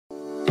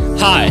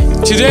Hi,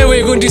 today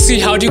we're going to see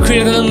how to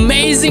create an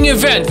amazing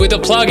event with a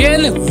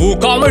plugin,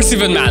 Woocommerce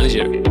Event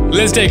Manager.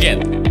 Let's dig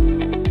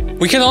in.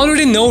 We can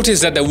already notice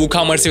that the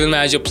Woocommerce Event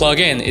Manager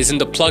plugin is in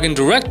the plugin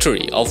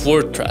directory of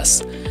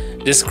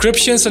WordPress.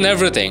 Descriptions and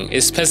everything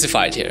is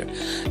specified here.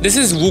 This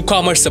is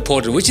WooCommerce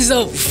supported, which is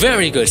a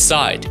very good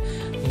site.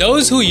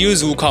 Those who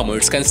use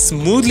WooCommerce can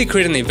smoothly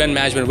create an event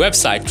management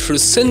website through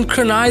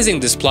synchronizing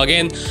this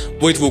plugin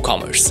with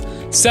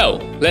WooCommerce. So,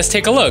 let's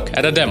take a look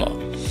at a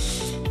demo.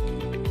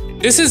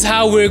 This is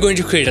how we're going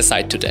to create a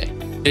site today.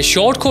 The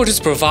shortcode is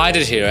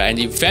provided here and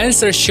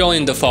events are shown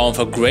in the form of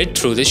a grid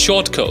through the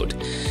shortcode.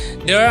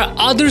 There are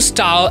other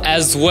styles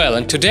as well,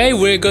 and today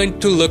we're going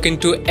to look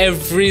into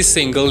every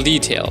single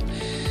detail.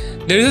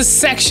 There is a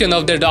section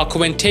of their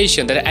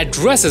documentation that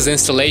addresses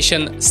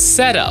installation,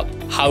 setup,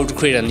 how to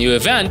create a new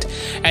event,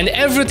 and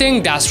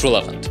everything that's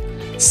relevant.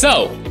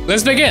 So,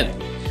 let's begin.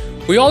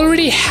 We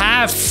already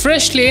have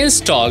freshly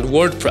installed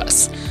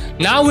WordPress.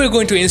 Now we're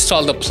going to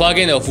install the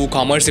plugin of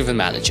Woocommerce Event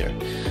Manager.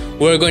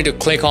 We're going to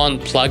click on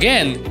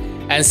Plugin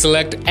and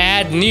select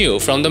Add New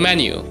from the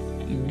menu.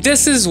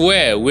 This is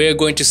where we're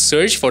going to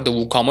search for the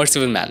Woocommerce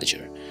Event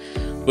Manager.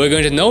 We're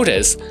going to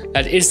notice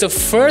that it's the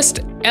first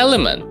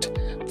element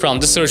from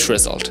the search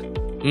result.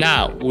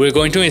 Now we're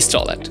going to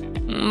install it.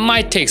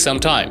 Might take some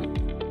time.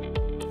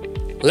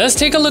 Let's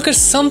take a look at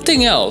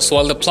something else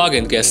while the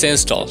plugin gets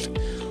installed.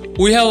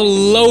 We have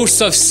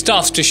loads of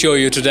stuff to show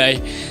you today.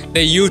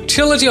 The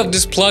utility of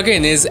this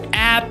plugin is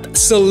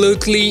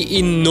absolutely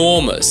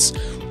enormous.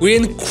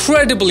 We're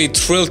incredibly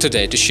thrilled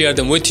today to share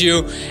them with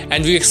you,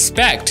 and we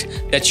expect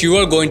that you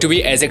are going to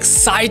be as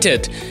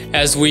excited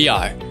as we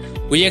are.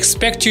 We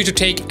expect you to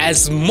take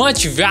as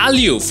much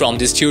value from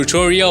this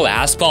tutorial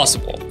as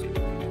possible.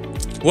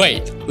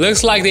 Wait,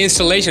 looks like the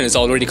installation is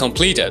already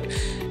completed,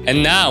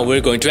 and now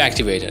we're going to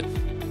activate it.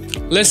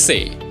 Let's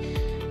see.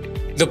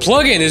 The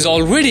plugin is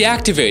already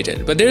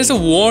activated, but there is a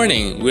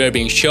warning we are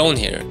being shown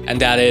here,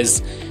 and that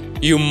is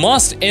you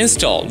must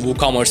install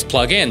WooCommerce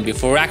plugin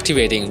before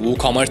activating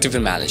WooCommerce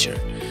Event Manager.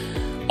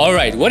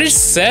 Alright, what it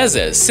says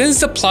is,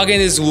 since the plugin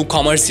is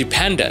WooCommerce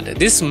dependent,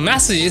 this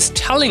message is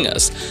telling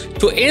us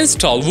to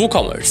install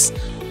WooCommerce.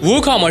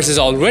 WooCommerce is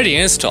already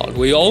installed,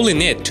 we only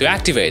need to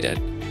activate it.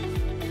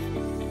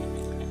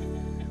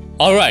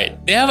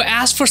 Alright, they have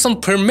asked for some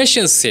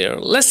permissions here.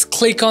 Let's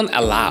click on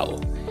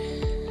Allow.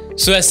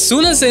 So as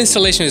soon as the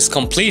installation is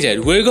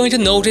completed, we're going to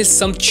notice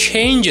some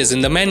changes in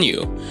the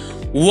menu.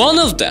 One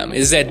of them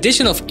is the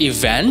addition of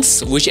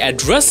events, which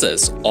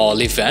addresses all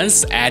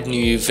events, add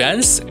new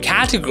events,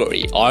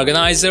 category,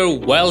 organizer,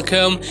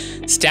 welcome,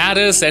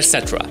 status,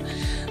 etc.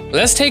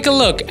 Let's take a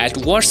look at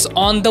what's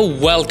on the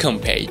welcome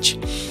page.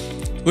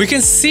 We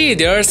can see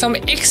there are some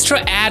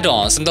extra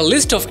add-ons, and the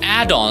list of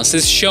add-ons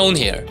is shown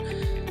here.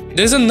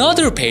 There's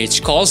another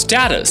page called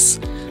status.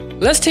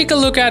 Let's take a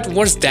look at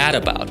what's that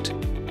about.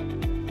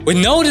 We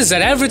notice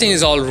that everything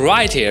is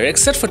alright here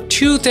except for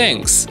two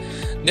things.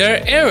 There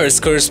are errors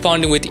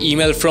corresponding with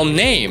email from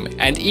name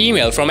and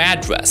email from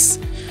address.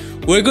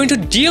 We're going to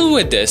deal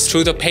with this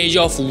through the page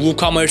of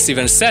WooCommerce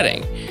event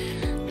setting.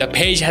 The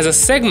page has a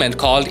segment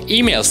called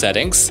email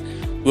settings.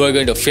 We're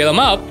going to fill them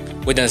up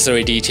with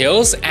necessary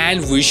details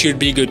and we should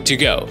be good to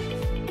go.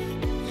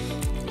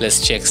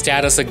 Let's check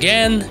status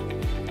again.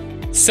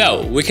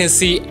 So we can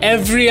see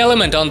every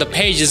element on the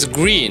page is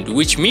green,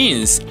 which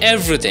means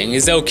everything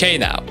is okay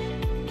now.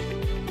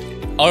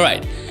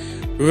 Alright,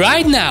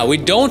 right now we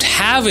don't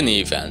have any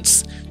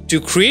events. To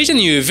create a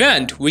new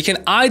event, we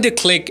can either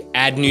click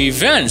Add New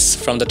Events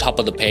from the top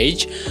of the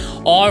page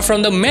or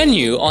from the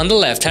menu on the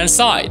left hand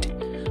side.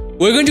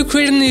 We're going to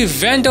create an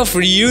event of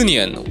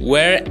reunion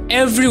where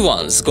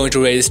everyone's going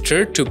to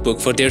register to book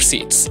for their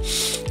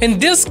seats. In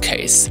this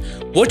case,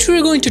 what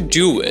we're going to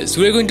do is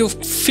we're going to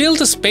fill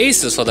the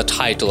spaces for the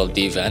title of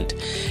the event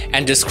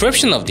and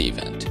description of the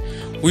event.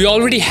 We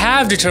already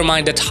have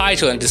determined the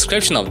title and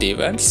description of the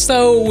event,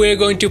 so we're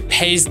going to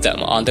paste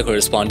them on the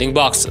corresponding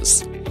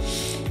boxes.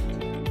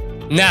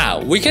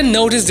 Now, we can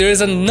notice there is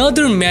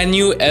another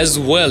menu as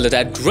well that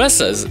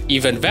addresses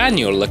event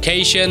venue or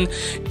location,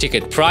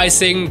 ticket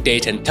pricing,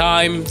 date and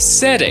time,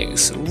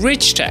 settings,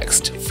 rich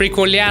text,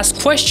 frequently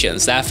asked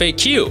questions,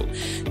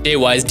 FAQ,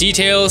 day-wise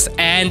details,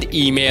 and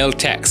email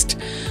text.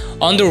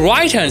 On the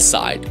right hand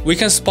side, we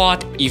can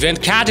spot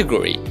event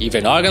category,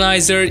 event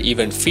organizer,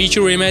 event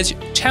feature image,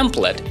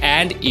 template,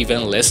 and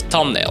event list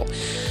thumbnail.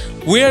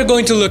 We are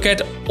going to look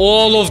at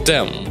all of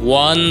them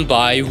one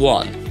by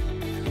one.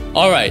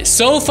 Alright,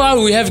 so far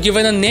we have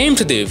given a name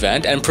to the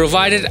event and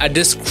provided a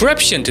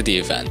description to the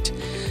event.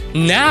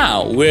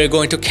 Now we're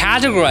going to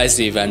categorize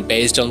the event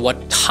based on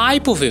what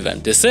type of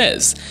event this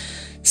is.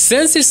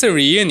 Since it's a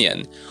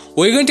reunion,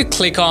 we're going to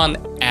click on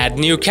Add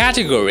New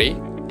Category,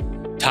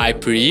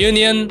 type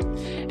Reunion,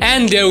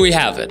 and there we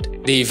have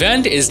it. The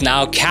event is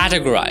now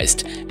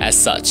categorized as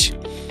such.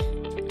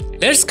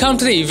 Let's come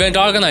to the event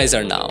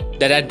organizer now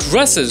that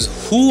addresses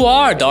who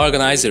are the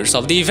organizers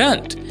of the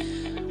event.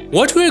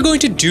 What we're going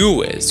to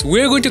do is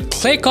we're going to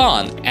click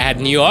on Add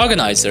New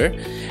Organizer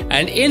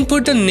and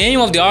input the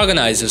name of the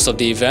organizers of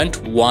the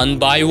event one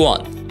by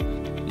one.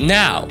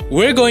 Now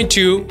we're going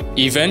to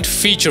Event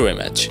Feature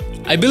Image.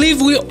 I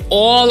believe we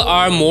all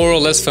are more or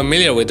less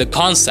familiar with the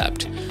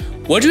concept.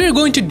 What we are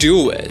going to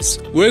do is,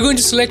 we're going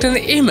to select an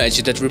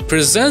image that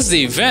represents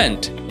the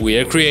event we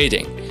are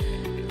creating.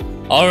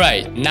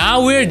 Alright,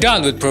 now we're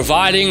done with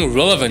providing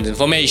relevant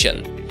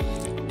information.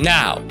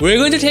 Now, we're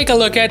going to take a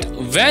look at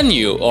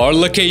venue or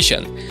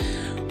location.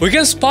 We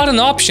can spot an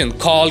option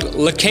called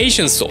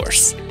Location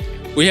Source.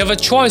 We have a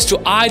choice to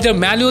either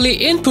manually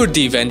input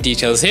the event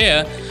details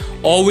here,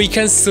 or we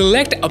can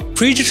select a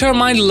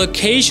predetermined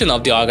location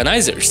of the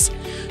organizers.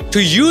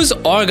 To use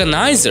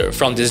Organizer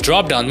from this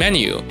drop-down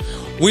menu,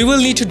 we will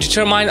need to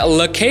determine a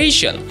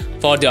location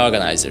for the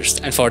organizers,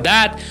 and for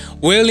that,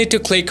 we'll need to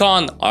click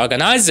on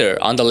Organizer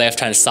on the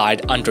left-hand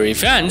side under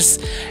Events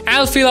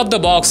and fill up the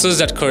boxes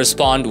that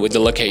correspond with the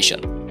location.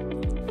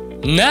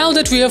 Now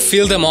that we have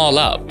filled them all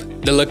up,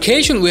 the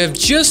location we have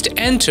just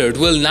entered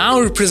will now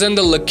represent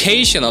the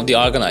location of the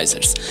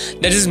organizers,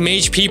 that is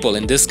Mage People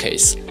in this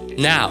case.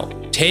 Now,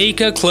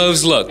 take a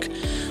close look.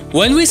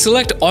 When we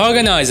select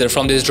Organizer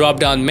from this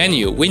drop-down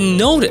menu, we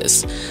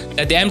notice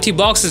that the empty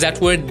boxes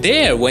that were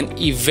there when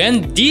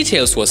event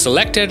details were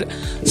selected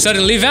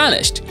suddenly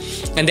vanished.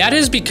 And that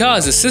is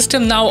because the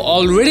system now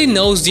already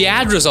knows the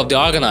address of the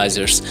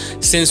organizers,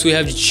 since we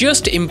have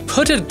just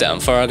inputted them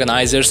for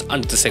organizers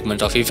under the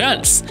segment of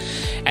events.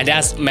 And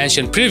as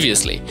mentioned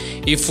previously,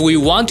 if we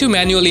want to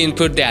manually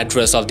input the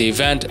address of the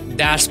event,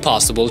 that's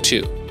possible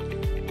too.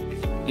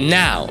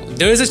 Now,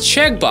 there is a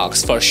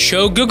checkbox for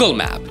Show Google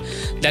Map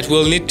that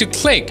we'll need to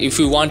click if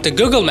we want the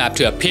Google Map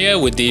to appear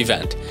with the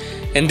event.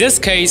 In this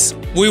case,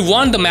 we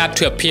want the map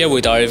to appear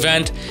with our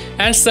event,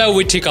 and so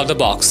we tick off the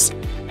box.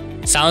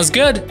 Sounds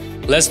good?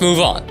 Let's move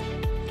on.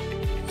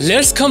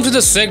 Let's come to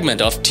the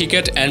segment of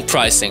ticket and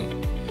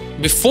pricing.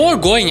 Before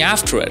going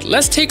after it,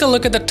 let's take a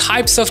look at the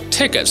types of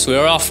tickets we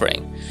are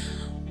offering.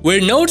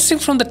 We're noticing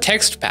from the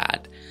text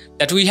pad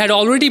that we had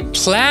already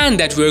planned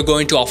that we are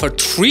going to offer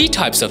 3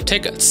 types of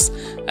tickets: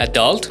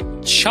 adult,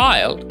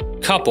 child,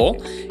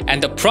 couple,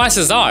 and the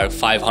prices are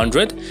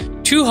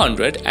 500,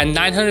 200, and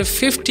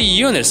 950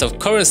 units of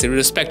currency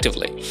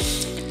respectively.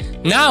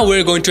 Now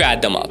we're going to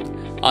add them up.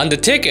 On the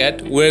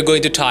ticket, we're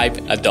going to type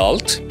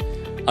adult.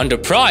 Under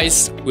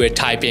price, we're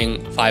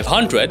typing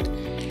 500.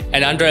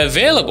 And under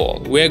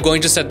available, we're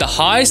going to set the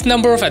highest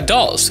number of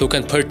adults who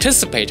can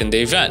participate in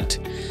the event.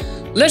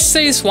 Let's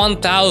say it's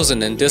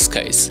 1000 in this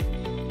case.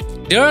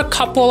 There are a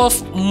couple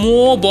of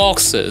more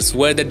boxes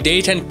where the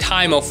date and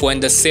time of when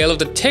the sale of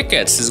the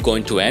tickets is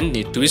going to end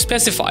need to be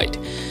specified.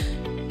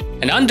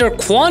 And under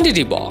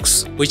quantity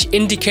box, which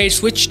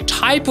indicates which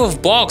type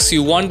of box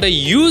you want the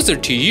user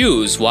to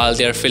use while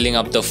they're filling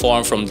up the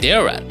form from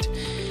their end.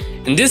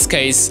 In this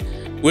case,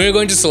 we're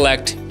going to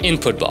select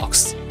input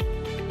box.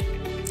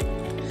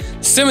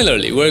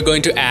 Similarly, we're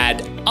going to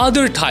add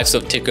other types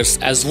of tickets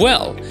as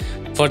well.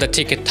 For the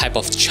ticket type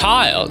of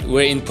child,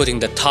 we're inputting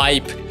the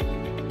type,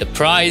 the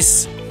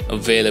price,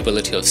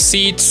 availability of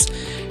seats,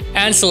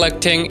 and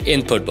selecting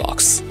input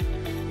box.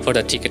 For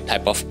the ticket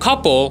type of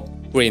couple,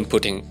 we're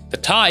inputting the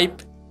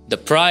type, the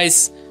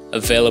price,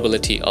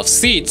 availability of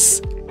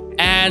seats,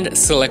 and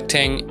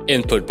selecting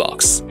input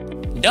box.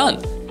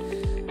 Done.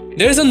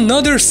 There's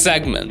another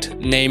segment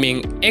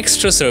naming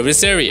Extra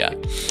Service Area,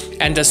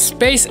 and the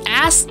space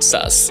asks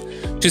us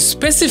to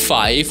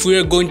specify if we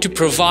are going to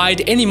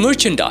provide any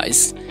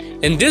merchandise.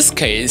 In this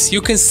case,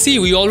 you can see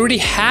we already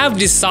have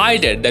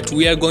decided that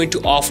we are going to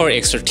offer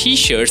extra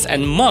t-shirts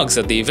and mugs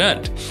at the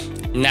event.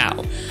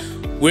 Now,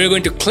 we're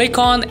going to click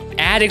on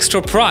Add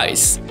Extra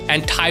Price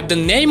and type the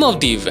name of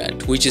the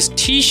event, which is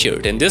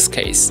t-shirt in this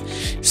case.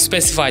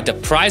 Specify the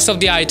price of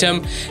the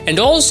item, and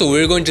also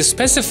we're going to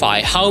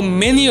specify how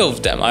many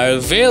of them are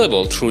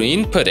available through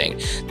inputting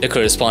the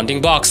corresponding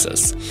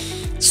boxes.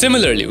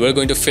 Similarly, we're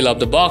going to fill up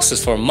the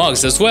boxes for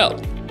mugs as well.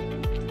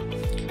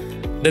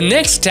 The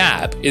next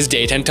tab is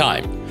Date and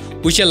Time,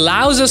 which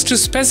allows us to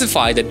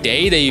specify the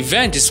day the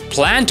event is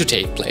planned to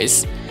take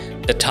place,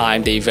 the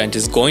time the event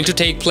is going to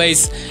take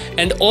place,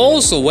 and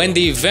also when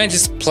the event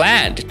is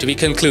planned to be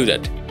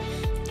concluded.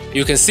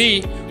 You can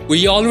see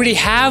we already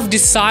have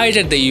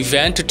decided the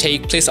event to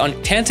take place on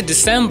 10th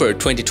December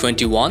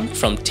 2021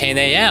 from 10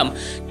 AM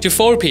to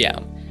 4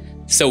 PM.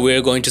 So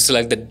we're going to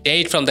select the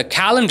date from the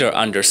calendar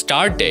under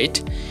Start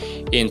Date,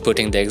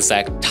 inputting the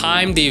exact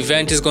time the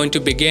event is going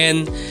to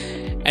begin,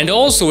 and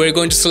also we're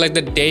going to select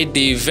the date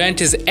the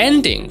event is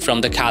ending from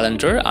the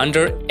calendar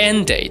under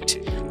End Date,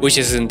 which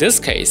is in this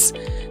case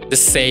the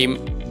same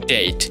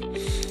date.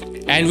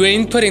 And we're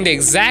inputting the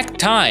exact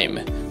time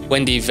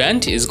when the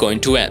event is going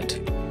to end.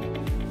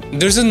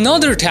 There's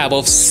another tab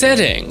of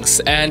Settings,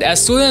 and as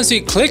soon as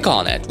we click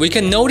on it, we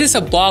can notice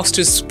a box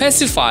to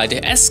specify the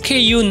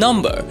SKU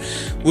number,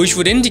 which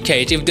would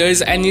indicate if there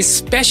is any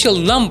special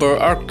number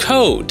or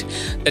code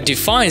that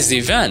defines the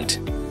event.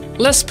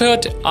 Let's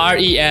put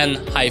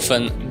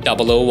REN-001.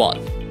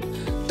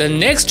 The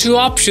next 2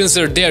 options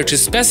are there to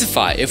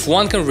specify if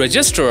one can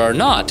register or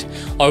not,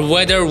 or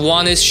whether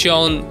one is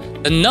shown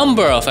the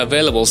number of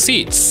available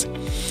seats.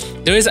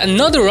 there is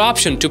another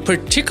option to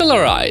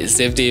particularize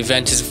if the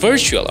event is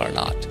virtual or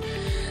not.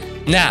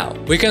 Now,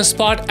 we can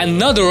spot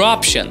another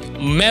option,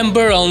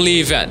 member-only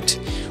event,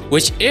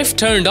 which if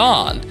turned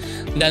on,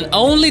 then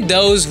only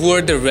those who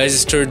are the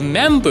registered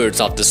members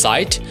of the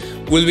site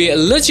will be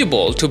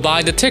eligible to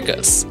buy the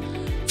tickets.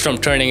 From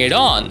turning it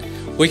on,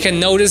 we can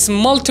notice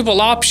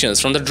multiple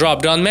options from the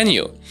drop-down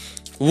menu.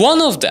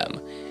 One of them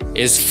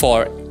is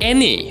for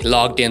any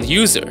logged-in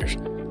user.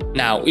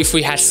 Now, if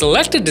we had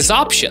selected this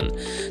option,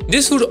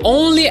 this would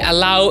only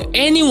allow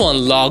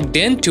anyone logged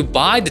in to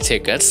buy the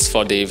tickets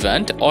for the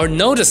event or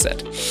notice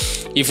it.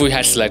 If we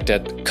had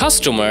selected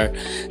customer,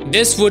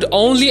 this would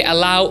only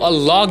allow a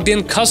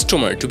logged-in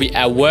customer to be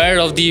aware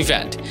of the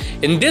event.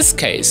 In this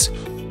case,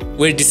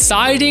 we're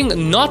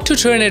deciding not to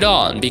turn it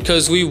on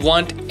because we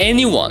want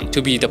anyone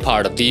to be the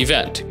part of the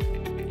event.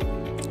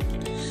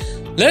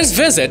 Let's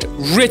visit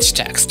rich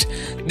text.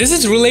 This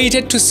is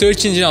related to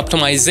search engine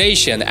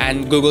optimization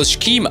and Google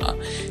schema.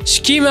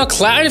 Schema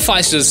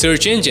clarifies to the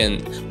search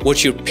engine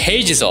what your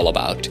page is all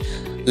about.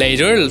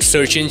 Later,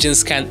 search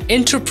engines can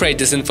interpret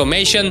this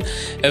information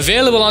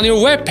available on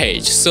your web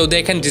page so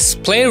they can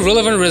display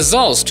relevant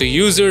results to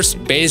users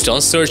based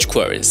on search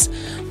queries.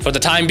 For the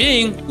time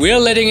being, we are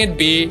letting it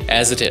be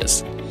as it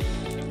is.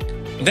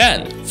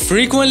 Then,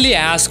 frequently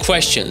asked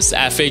questions,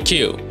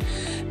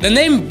 FAQ. The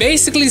name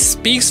basically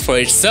speaks for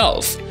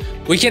itself.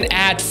 We can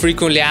add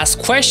frequently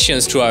asked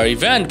questions to our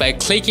event by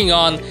clicking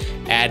on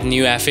Add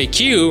New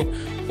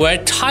FAQ,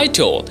 where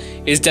title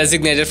is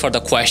designated for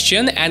the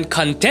question and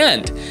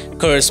content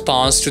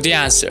corresponds to the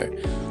answer.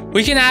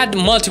 We can add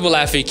multiple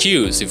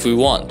FAQs if we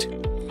want.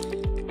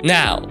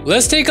 Now,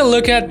 let's take a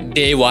look at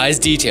day-wise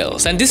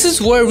details, and this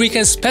is where we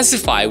can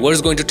specify what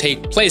is going to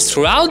take place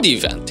throughout the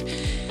event.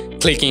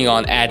 Clicking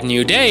on Add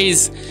New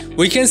Days,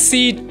 we can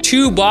see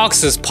two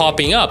boxes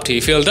popping up to be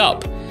filled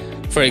up.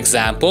 For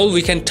example,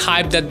 we can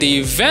type that the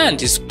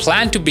event is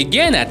planned to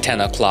begin at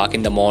 10 o'clock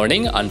in the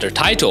morning under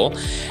title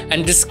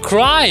and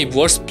describe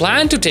what's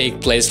planned to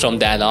take place from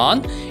then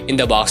on in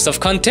the box of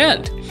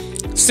content.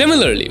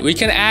 Similarly, we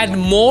can add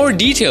more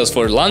details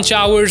for lunch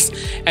hours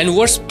and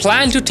what's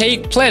planned to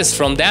take place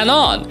from then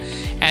on,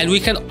 and we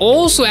can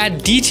also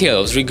add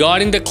details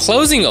regarding the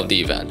closing of the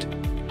event.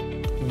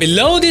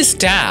 Below this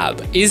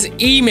tab is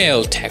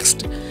email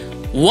text.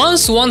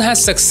 Once one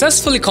has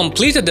successfully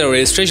completed the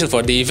registration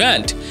for the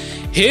event,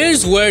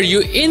 here's where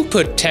you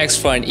input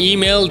text for an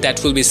email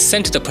that will be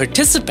sent to the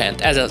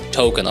participant as a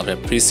token of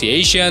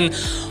appreciation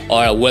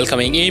or a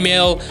welcoming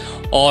email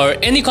or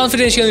any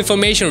confidential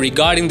information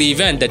regarding the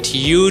event that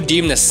you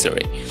deem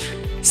necessary.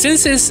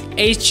 Since it's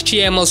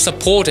HTML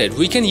supported,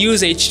 we can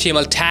use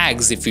HTML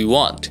tags if we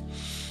want.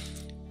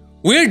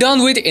 We're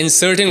done with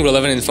inserting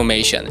relevant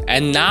information,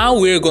 and now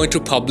we're going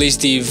to publish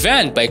the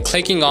event by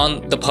clicking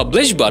on the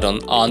Publish button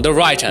on the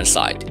right-hand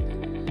side.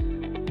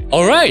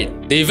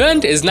 Alright, the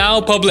event is now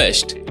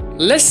published.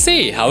 Let's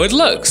see how it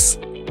looks.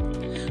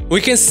 We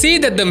can see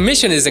that the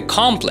mission is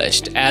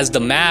accomplished as the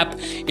map,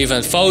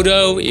 event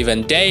photo,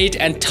 event date,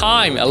 and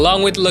time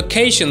along with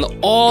location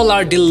all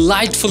are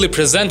delightfully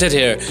presented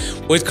here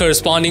with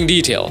corresponding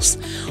details.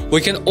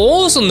 We can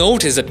also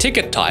notice the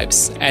ticket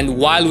types, and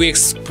while we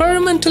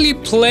experimentally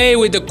play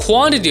with the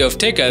quantity of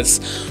tickets,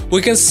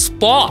 we can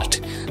spot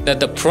that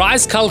the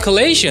price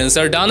calculations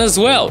are done as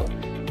well.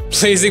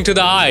 Pleasing to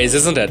the eyes,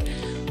 isn't it?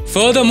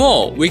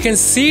 Furthermore, we can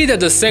see that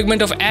the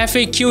segment of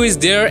FAQ is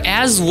there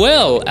as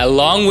well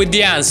along with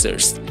the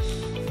answers.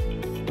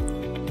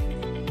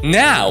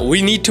 Now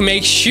we need to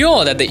make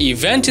sure that the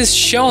event is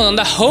shown on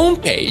the home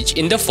page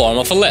in the form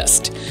of a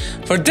list.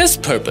 For this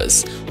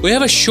purpose, we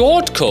have a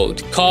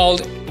shortcode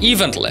called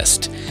Event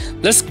List.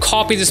 Let's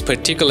copy this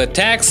particular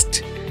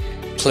text,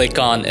 click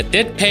on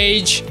Edit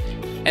Page,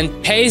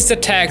 and paste the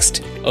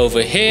text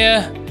over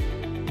here.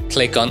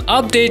 Click on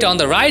Update on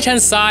the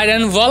right-hand side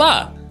and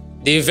voila!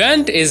 The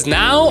event is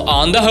now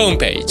on the home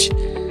page.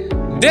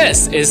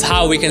 This is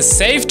how we can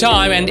save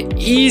time and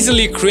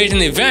easily create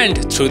an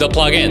event through the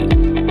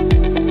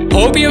plugin.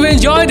 Hope you have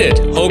enjoyed it.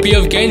 Hope you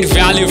have gained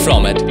value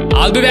from it.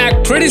 I'll be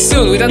back pretty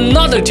soon with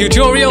another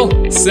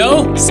tutorial,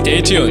 so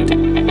stay tuned.